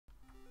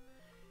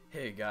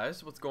Hey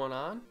guys, what's going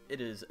on?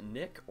 It is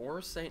Nick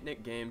or Saint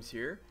Nick Games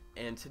here,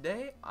 and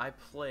today I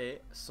play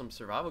some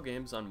survival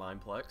games on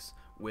Mineplex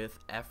with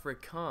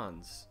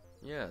Afrikaans.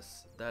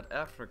 Yes, that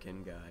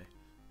African guy.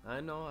 I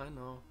know.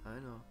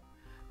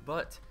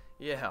 But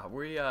yeah,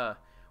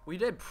 we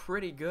did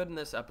pretty good in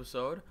this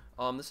episode.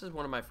 This is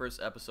one of my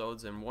first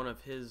episodes and one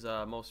of his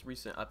most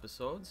recent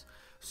episodes.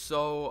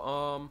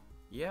 So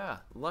yeah,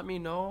 let me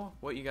know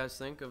what you guys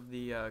think of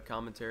the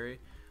commentary.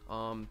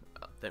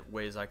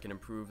 Ways I can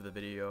improve the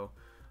video,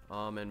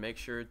 and make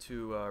sure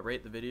to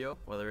rate the video,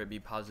 whether it be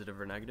positive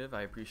or negative.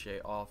 I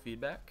appreciate all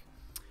feedback.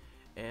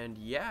 And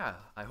yeah,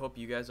 I hope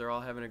you guys are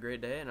all having a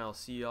great day, and I'll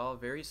see y'all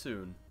very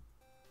soon.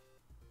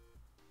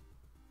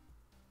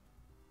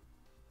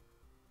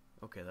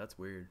 Okay, that's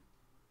weird.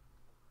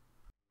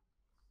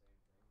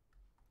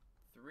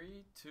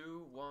 3,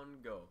 2, 1,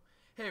 go.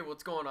 Hey,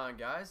 what's going on,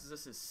 guys?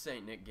 This is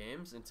Saint Nick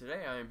Games, and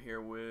today I am here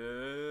with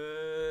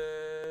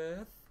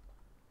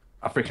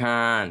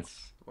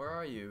Afrikaans. Where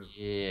are you?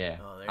 Yeah.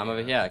 Oh, I'm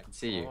over here. I can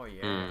see you. Oh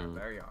yeah,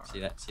 there you are. See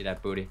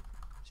that booty?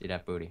 See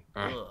that booty?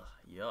 Ugh,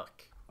 yuck.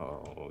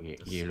 Oh,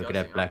 you look at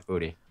that black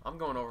booty. I'm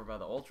going over by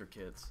the Ultra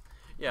Kids.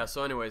 Yeah,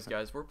 so anyways,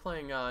 guys, we're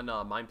playing on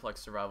Mineplex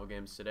survival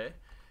games today,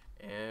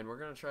 and we're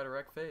gonna try to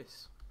wreck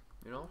face.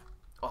 You know?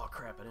 Oh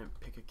crap! I didn't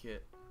pick a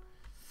kit.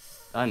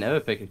 I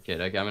never pick a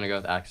kid. Okay, I'm gonna go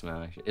with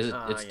Axeman. Actually, it's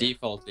yeah.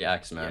 defaultly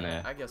Axeman.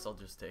 Yeah, Yeah. I guess I'll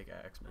just take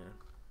Axeman.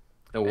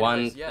 The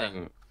one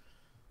thing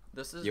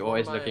this is you're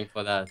always looking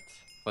for that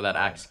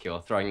axe kill,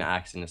 throwing the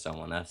axe into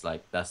someone. That's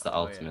the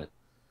ultimate.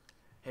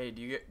 Yeah. Hey,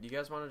 do you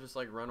guys want to just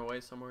like run away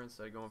somewhere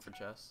instead of going for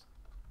chests?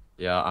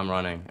 Yeah, I'm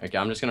running. Okay,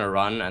 I'm just gonna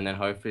run, and then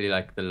hopefully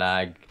like the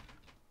lag.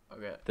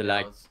 Okay. The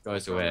lag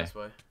goes away.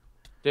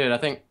 Dude, I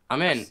think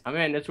I'm in.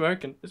 It's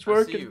working. It's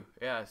working. I see you.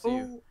 Yeah, I see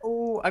you.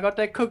 Oh, I got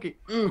that cookie.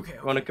 Okay.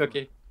 Want a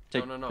cookie?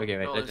 No. Okay,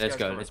 wait. Let's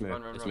go. Let's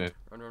move. Let's move.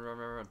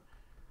 Run.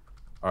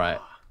 All right.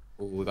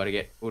 Oh, we gotta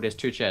get. Oh, there's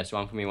 2 chests.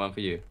 One for me, one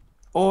for you.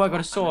 Oh, I got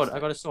a sword. I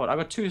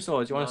got 2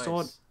 swords. You want a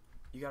sword?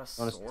 You got a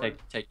sword?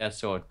 Take that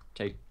sword.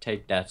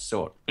 Take that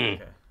sword.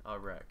 Okay, I'll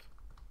wreck.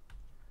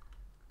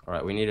 All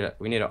right, we need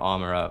to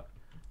armor up.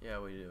 Yeah,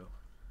 we do.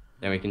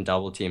 Then we can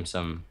double team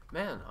some.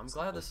 Man, I'm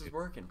glad this is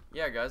working.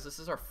 Yeah, guys, this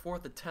is our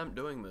 4th attempt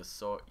doing this,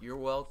 so you're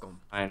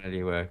welcome.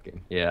 Finally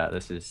working. Yeah,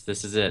 this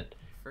is it.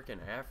 Freaking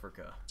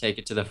Africa. Take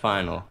it to the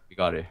final. We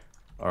got it.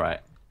 All right.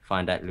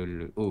 Find that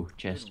Lulu. Ooh,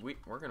 chest. Dude,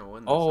 we're gonna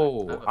win this.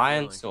 Oh,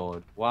 iron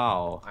sword.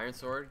 Wow. Iron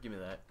sword? Give me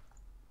that.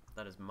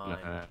 That is mine.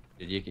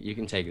 Dude, you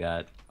can take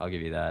that. I'll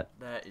give you that.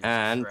 That is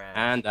and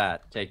trash.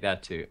 that. Take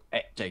that too.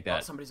 Hey, take that.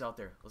 Oh, somebody's out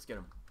there. Let's get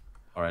him.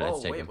 All right,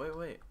 let's take him.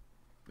 Wait.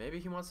 Maybe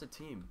he wants a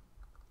team.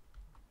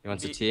 He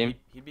wants a team?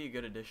 He'd be a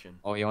good addition.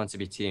 Oh, he wants to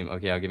be team.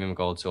 Okay, I'll give him a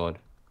gold sword.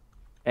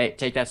 Hey,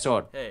 take that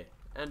sword. Hey,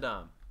 and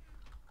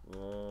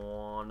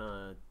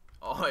wanna.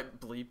 Oh, I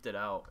bleeped it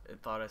out. It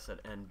thought I said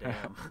and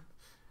damn.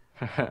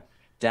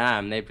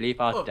 Damn, they bleep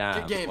out oh, damn.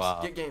 Get games. Wow.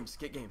 Get games.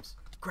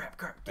 Crap.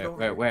 Get over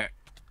where, here. Where?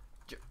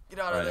 Get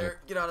out of there.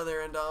 Get out of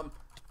there, and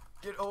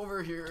get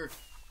over here.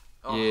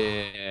 Oh.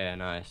 Yeah,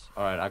 nice.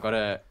 All right, I got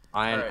a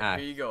iron axe.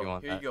 Here you go.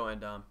 Here you go,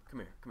 and come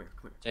here.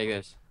 Take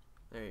this.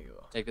 There you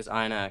go. Take this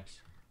iron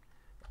axe.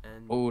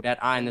 And oh, that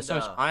iron. There's so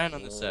much iron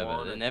on the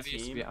server. There never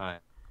used to be iron.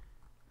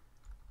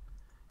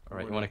 All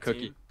right, you want a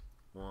cookie?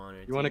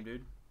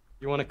 Dude?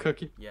 You want a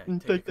cookie? Yeah,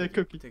 take that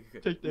cookie. Take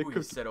that Ooh, cookie.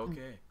 He said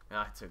okay.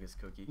 I took his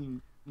cookie.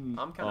 I'm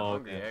kind of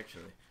hungry,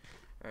 actually.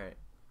 Alright.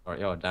 Alright,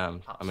 yo,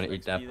 damn. I'm gonna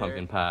eat that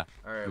pumpkin pie.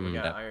 Alright, we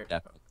got iron.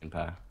 That pumpkin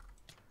pie.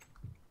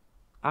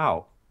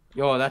 Ow.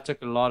 Yo, that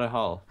took a lot of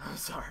health. I'm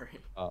sorry.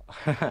 Oh.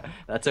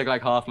 That took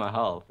like half my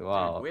health.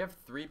 Wow. Dude, we have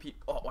 3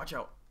 people. Oh, watch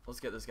out.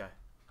 Let's get this guy.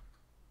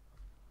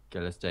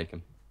 Okay, let's take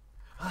him.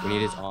 We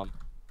need his arm.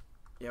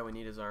 Yeah, we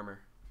need his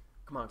armor.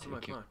 Come on.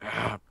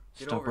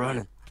 Stop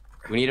running.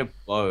 We need a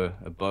bow.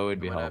 A bow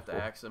would be helpful. I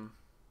have to axe him.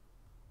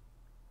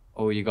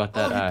 Oh, you got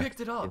that axe. He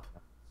picked it up.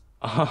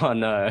 Oh,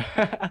 no.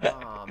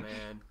 Oh,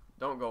 man.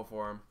 Don't go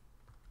for him.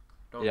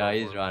 Yeah,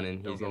 he's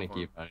running. He's gonna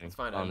keep running. Let's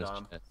find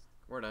Endom.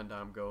 Where'd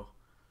Endom go?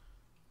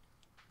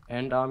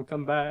 Endom,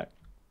 come back.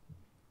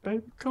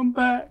 Baby, come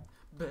back.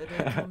 Baby,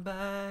 come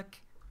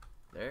back.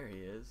 There he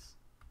is.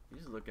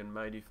 He's looking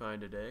mighty fine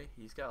today.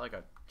 He's got like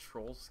a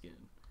troll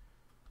skin.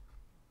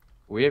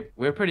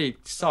 We're pretty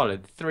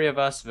solid. 3 of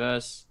us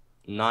versus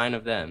 9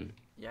 of them.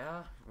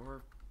 Yeah,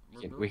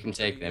 we can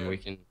take them.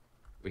 Good.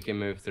 We can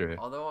move through.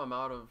 Although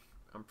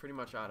I'm pretty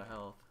much out of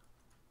health.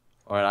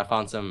 All right, I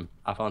found some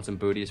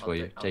booties for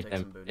you. Take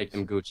them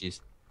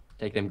Gucci's.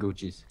 Take them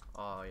Gucci's.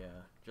 Oh yeah,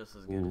 just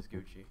as good as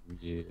Gucci.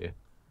 Yeah.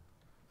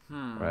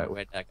 All right,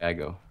 where'd that guy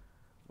go?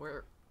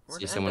 Where'd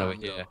See someone over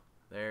here. Go?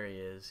 There he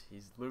is.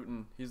 He's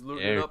looting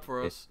it up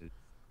for us.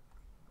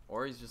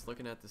 Or he's just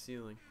looking at the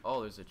ceiling.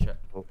 Oh, there's a chest.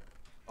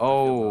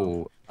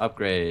 Oh,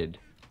 upgrade.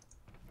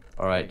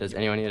 All right, does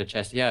anyone need a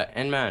chest? Yeah,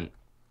 Endman.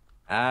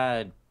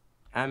 Add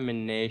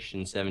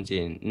ammunition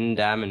 17.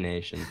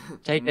 Domination.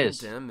 Take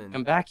this.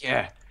 Come back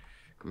here.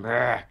 Come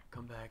back.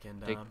 Come back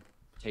and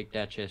take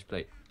that chest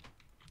plate.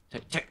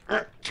 Take.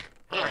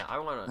 Yeah, I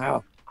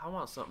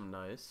want something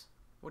nice.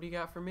 What do you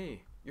got for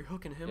me? You're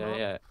hooking him Yeah, up?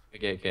 yeah.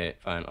 Okay,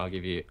 fine. I'll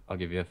give you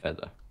a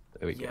feather.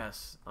 There we go.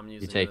 Yes, I'm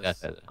using You take this.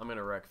 that feather. I'm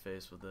gonna wreck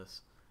face with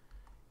this.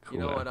 Cool, You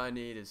know man. what I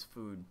need is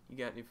food. You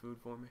got any food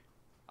for me?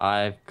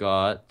 I've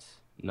got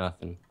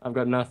nothing. I've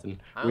got nothing.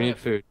 We need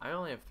food. I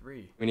only have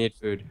 3. We need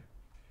food.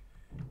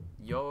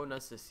 Yo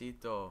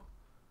necesito.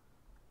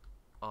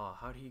 Oh,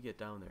 how do you get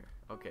down there?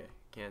 Okay,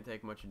 can't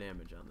take much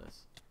damage on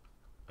this.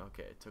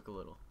 Okay, it took a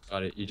little.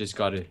 Got it. You just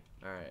got it.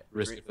 Alright.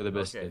 Risk it for the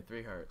best. Okay,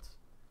 3 hearts.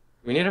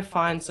 We need to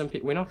find some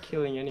people. We're not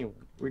killing anyone.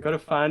 We gotta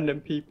find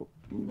them people.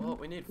 Well,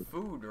 we need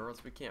food or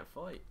else we can't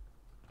fight.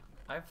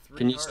 I have 3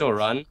 Can you hearts. still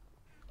run?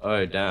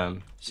 Oh,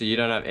 damn. So you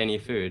don't have any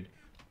food?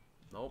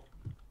 Nope.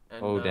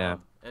 And, Oh,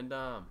 damn. And,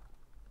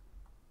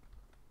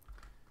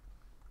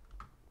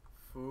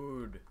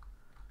 food.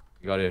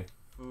 You got it.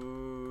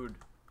 Food.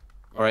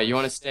 Alright, you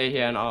Yes. want to stay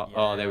here and I'll...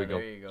 oh, there we go.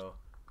 There you go.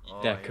 Eat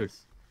Oh, that cookie.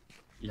 yes.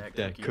 Eat That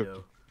that cookie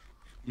cookie.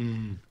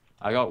 dough.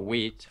 I got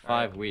wheat. 5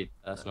 Alright. wheat.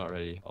 That's not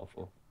really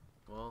helpful.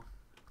 Well,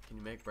 can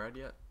you make bread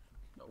yet?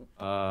 Nope.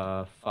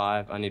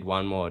 5. I need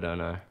 1 more,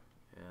 don't I?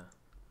 Yeah.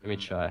 Let me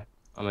try.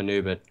 I'm a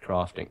noob at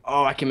crafting.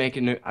 Oh, I can make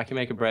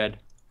a bread.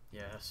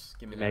 Yes.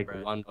 Give me that Make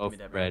bread. 1 Give loaf me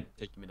that of bread.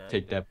 Give me that.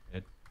 Take that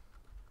bread.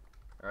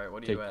 Alright,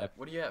 what are take you at? that.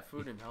 What are you at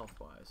food and health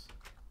wise?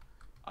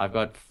 I've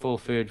got full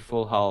food,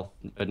 full health,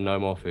 but no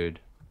more food.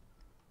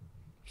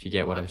 If you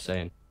get what I'm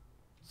saying.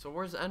 So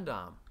where's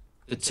Endom?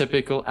 The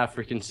typical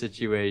African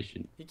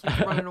situation. He keeps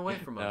running away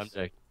from No, I'm us.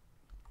 joking.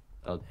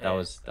 That Hey.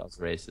 was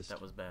racist.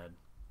 That was bad.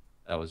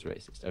 That was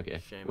racist. Okay.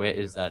 Shame Where on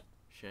you. is that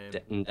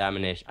Shame.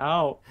 damnation?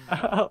 Ow!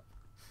 Ow!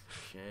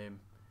 Shame.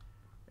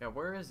 Yeah,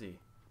 where is he?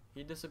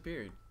 He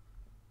disappeared.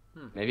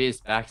 Maybe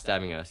he's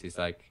backstabbing us. He's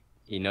like,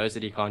 he knows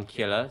that he can't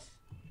kill us,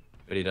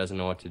 but he doesn't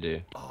know what to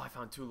do. Oh, I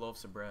found 2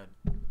 loaves of bread.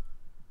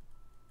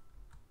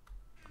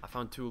 I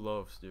found 2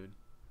 loaves, dude.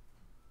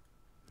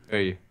 Where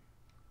are you?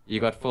 You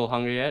got full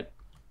hunger yet?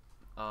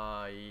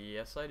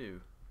 Yes I do.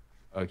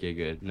 Okay,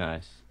 good.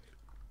 Nice.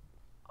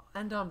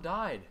 Endom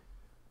died.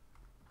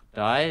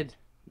 Died?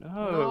 No.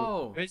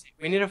 No. Where is he?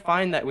 We need to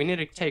find that. We need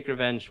to take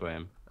revenge for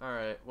him.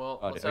 Alright, well,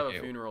 Oh, let's have okay.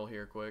 a funeral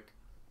here quick.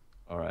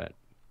 Alright.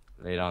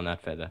 Lay down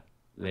that feather.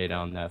 Lay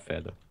down that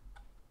feather.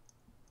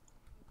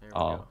 There we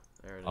Oh, go.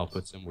 There it I'll is.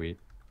 put some wheat.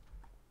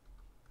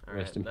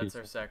 Alright, rest in that's peace,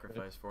 our my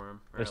sacrifice for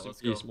him. Rest Alright, in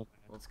let's peace, go. my man.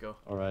 Let's go.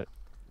 Alright.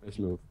 Let's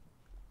move.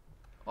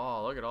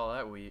 Oh, look at all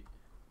that wheat.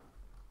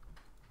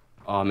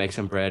 Oh, make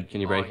some bread. Can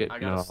you break it? I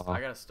No.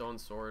 got a stone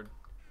sword.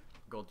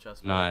 Gold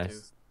chest plate too.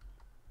 Nice.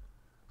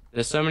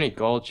 There's so many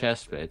gold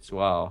chest plates.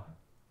 Wow.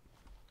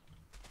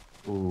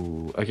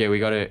 Ooh. Okay, we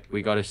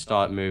gotta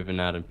start moving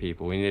out of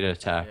people. We need to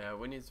attack. Yeah,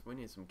 we need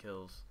some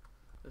kills.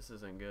 This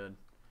isn't good.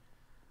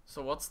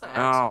 So what's the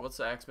Ow. axe? What's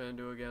the axeman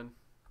do again?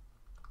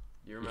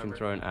 Do you You remember? can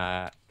throw an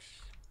axe.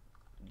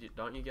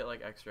 Don't you get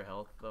like extra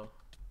health though?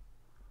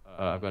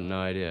 I've got no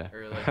idea.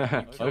 Or like you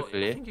kill, I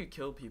Hopefully. think you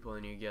kill people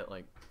and you get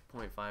like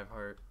 0.5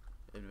 heart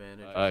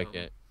advantage. Or something.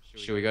 Okay.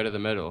 Should we go to the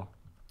middle?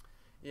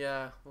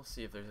 Yeah, we'll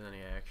see if there's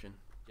any action.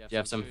 Do you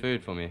have some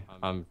food for me?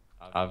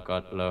 I've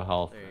got low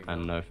health There you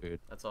and go. no food.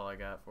 That's all I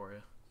got for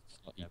you.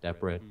 Eat that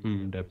bread.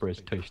 That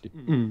bread's tasty.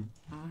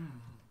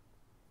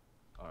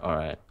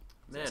 Alright.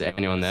 Man, Is there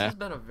anyone this there? has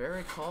been a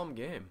very calm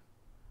game.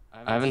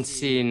 I haven't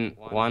seen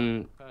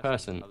one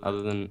person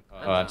other than...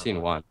 Oh, I've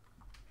seen one.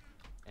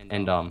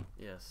 And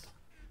Yes.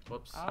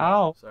 Whoops.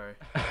 Ow! Sorry.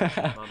 My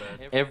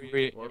bad.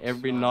 every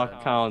Whoops, knock my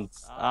bad.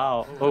 counts.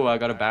 Ow! Oh, I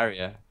got a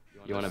barrier.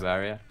 You want a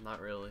barrier?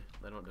 Not really.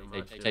 They don't do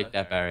much. do Take they?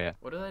 that barrier.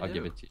 What do they I'll do?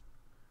 give it to you.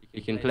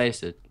 You can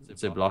place it.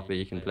 It's a block that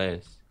you can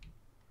place.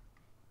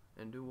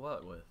 And do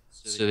what with?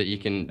 So that you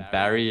can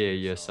barrier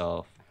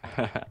yourself.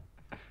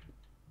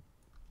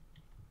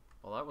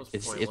 Well, that was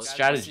It's pointless.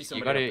 strategy. I see You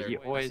somebody gotta- up there. you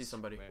I always- see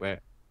somebody.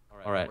 Where?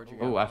 Alright. Where'd you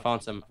go? Oh, I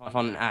found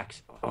an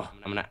axe. Oh,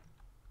 I'm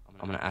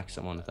gonna axe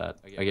someone with that.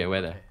 Okay,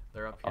 where there? Okay,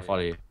 they're up here. I'll follow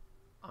you.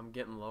 I'm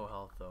getting low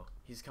health though.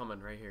 He's coming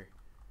right here.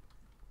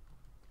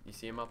 You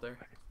see him up there?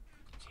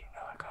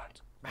 No, I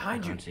can't.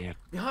 Behind I you! can't see him.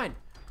 Behind!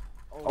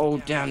 Oh,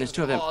 damn, there's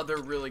 2 of them. Oh, they're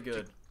really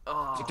good.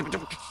 Oh,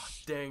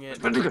 dang it.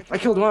 I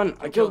killed one.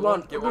 I killed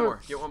one. Get one more.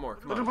 Get one more.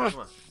 Come on.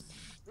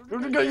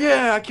 Come on.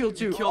 Yeah, I killed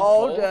 2. You killed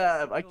Oh, both?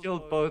 damn. I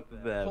killed both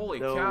of them. Holy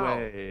no cow.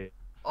 way.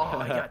 Oh,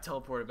 I got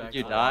teleported back Did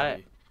you to the die?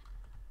 lobby.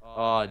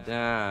 Oh,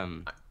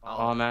 damn.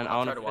 Oh, man, I I'll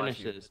want try to to watch finish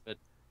you. this, but...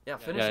 Yeah,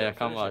 finish Yeah, it.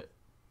 come finish on. it.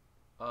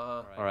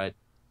 Alright.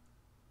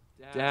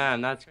 Damn,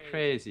 that's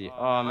crazy. Oh,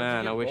 How'd you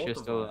man, get I wish both you're of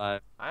still them?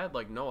 alive. I had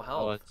like no Oh,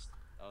 health.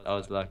 that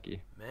was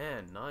lucky.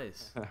 Man,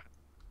 nice.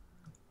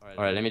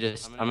 Alright, let me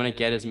just... I'm gonna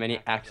get as many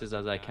axes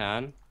as I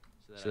can,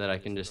 so that I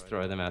can just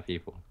throw them at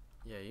people.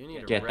 Yeah, you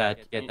need to Get wreck.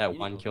 that You- that you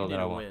one need- kill you that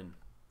need I to want.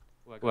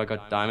 win. Oh, I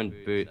got diamond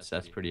boots.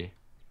 That's pretty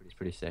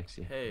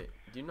sexy. Hey,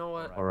 do you know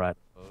what? Alright.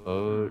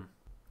 Oh,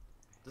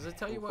 Does it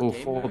tell you what oh,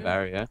 game 4 you're in?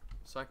 barrier.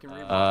 So I can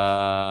read.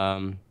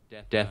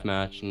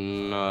 Deathmatch.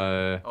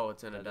 No. Oh,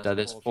 it's in a death.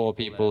 There's 4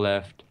 people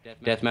left.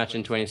 Deathmatch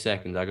in 20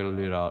 seconds. I gotta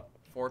loot out.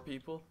 4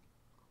 people.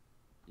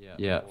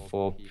 Yeah,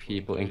 4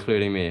 people,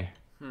 including me.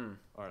 Hmm.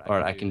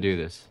 Alright, I can do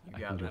this. You I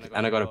got can do this. this.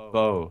 And I got a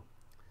bow.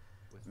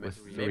 with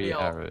 3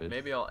 arrows.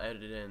 Maybe I'll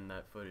edit in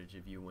that footage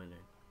of you winning.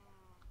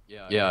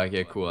 Yeah,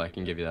 okay, cool. I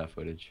can give you that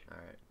footage.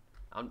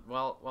 Alright.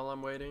 While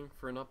I'm waiting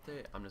for an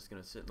update, I'm just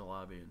gonna sit in the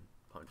lobby and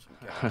punch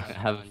some cows.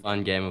 Have a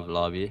fun game of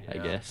lobby, I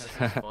guess.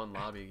 That's a fun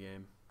lobby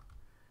game.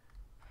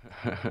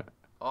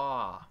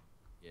 Ah.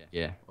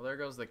 Yeah. Well, there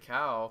goes the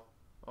cow.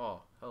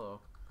 Oh, hello.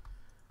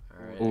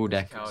 Alright. Ooh,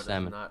 this that cow does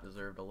salmon. not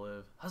deserve to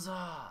live.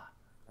 Huzzah!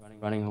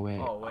 Running away.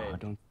 Oh, wait.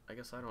 Don't. I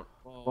guess I don't.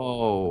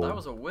 Whoa. That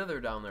was a wither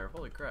down there.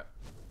 Holy crap.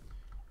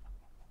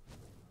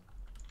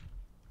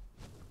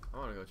 I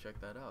want to go check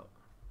that out.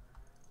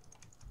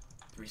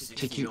 360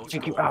 Check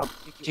you no out.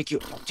 Check you.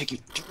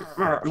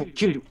 I'm gonna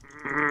kill you.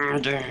 You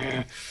winning?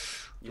 Damn.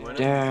 You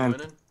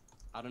winning?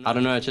 I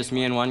don't know. It's just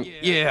me and one.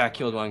 Yeah, I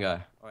killed one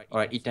guy. All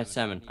right, eat that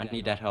salmon. I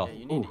need that health. Yeah,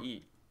 you need to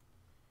eat.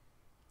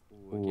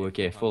 Ooh,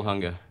 okay, full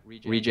hunger.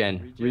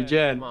 Regen.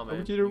 Come on, I man.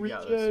 want you to You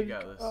got this. You regen.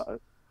 got this.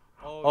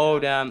 Oh,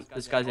 damn.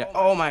 This guy's there.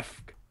 Oh, my.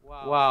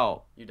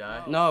 Wow. You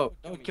die? No,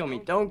 don't kill me.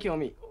 Don't kill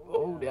me.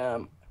 Oh,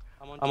 damn.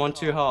 I'm on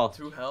 2 health.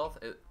 2 health?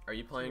 Are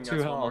you playing 2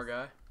 against one more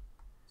health.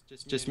 guy?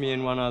 Just me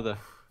and one other.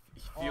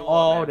 Fuel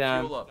Oh, up, man.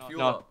 damn. Fuel up. Fuel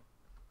No. up.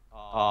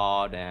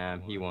 Oh,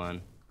 damn. He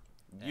won.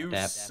 You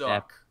That-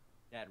 suck.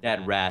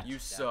 That rat. You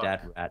suck.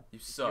 That rat. You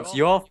suck.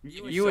 You were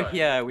suck.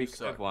 here. We You could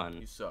suck. have won.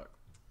 You suck.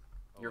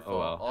 Your Oh, fault.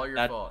 well. All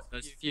your fault.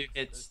 Those few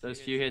hits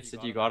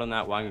that you got on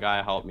that one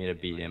guy helped me to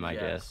beat him, I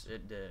guess. Yes,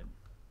 it did.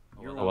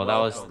 You're Oh, well,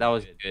 welcome. that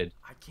was good.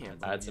 I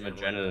can't. I had some believe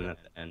you didn't adrenaline win. at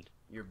the end.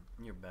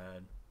 You're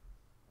bad.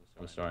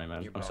 I'm sorry,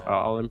 man. You're I'm bad. sorry.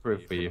 I'll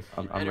improve for you.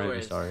 I'm really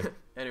Anyways, sorry.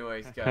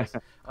 anyways, guys,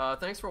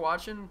 thanks for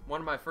watching one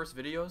of my first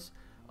videos.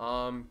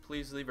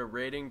 Please leave a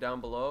rating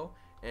down below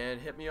and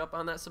hit me up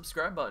on that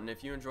subscribe button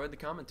if you enjoyed the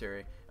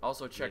commentary.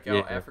 Also, check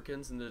out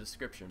Afrikaans in the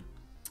description.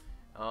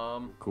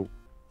 Cool.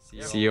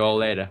 Yeah. See you all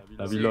later.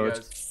 Love See you you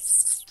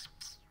loads.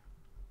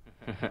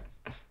 guys.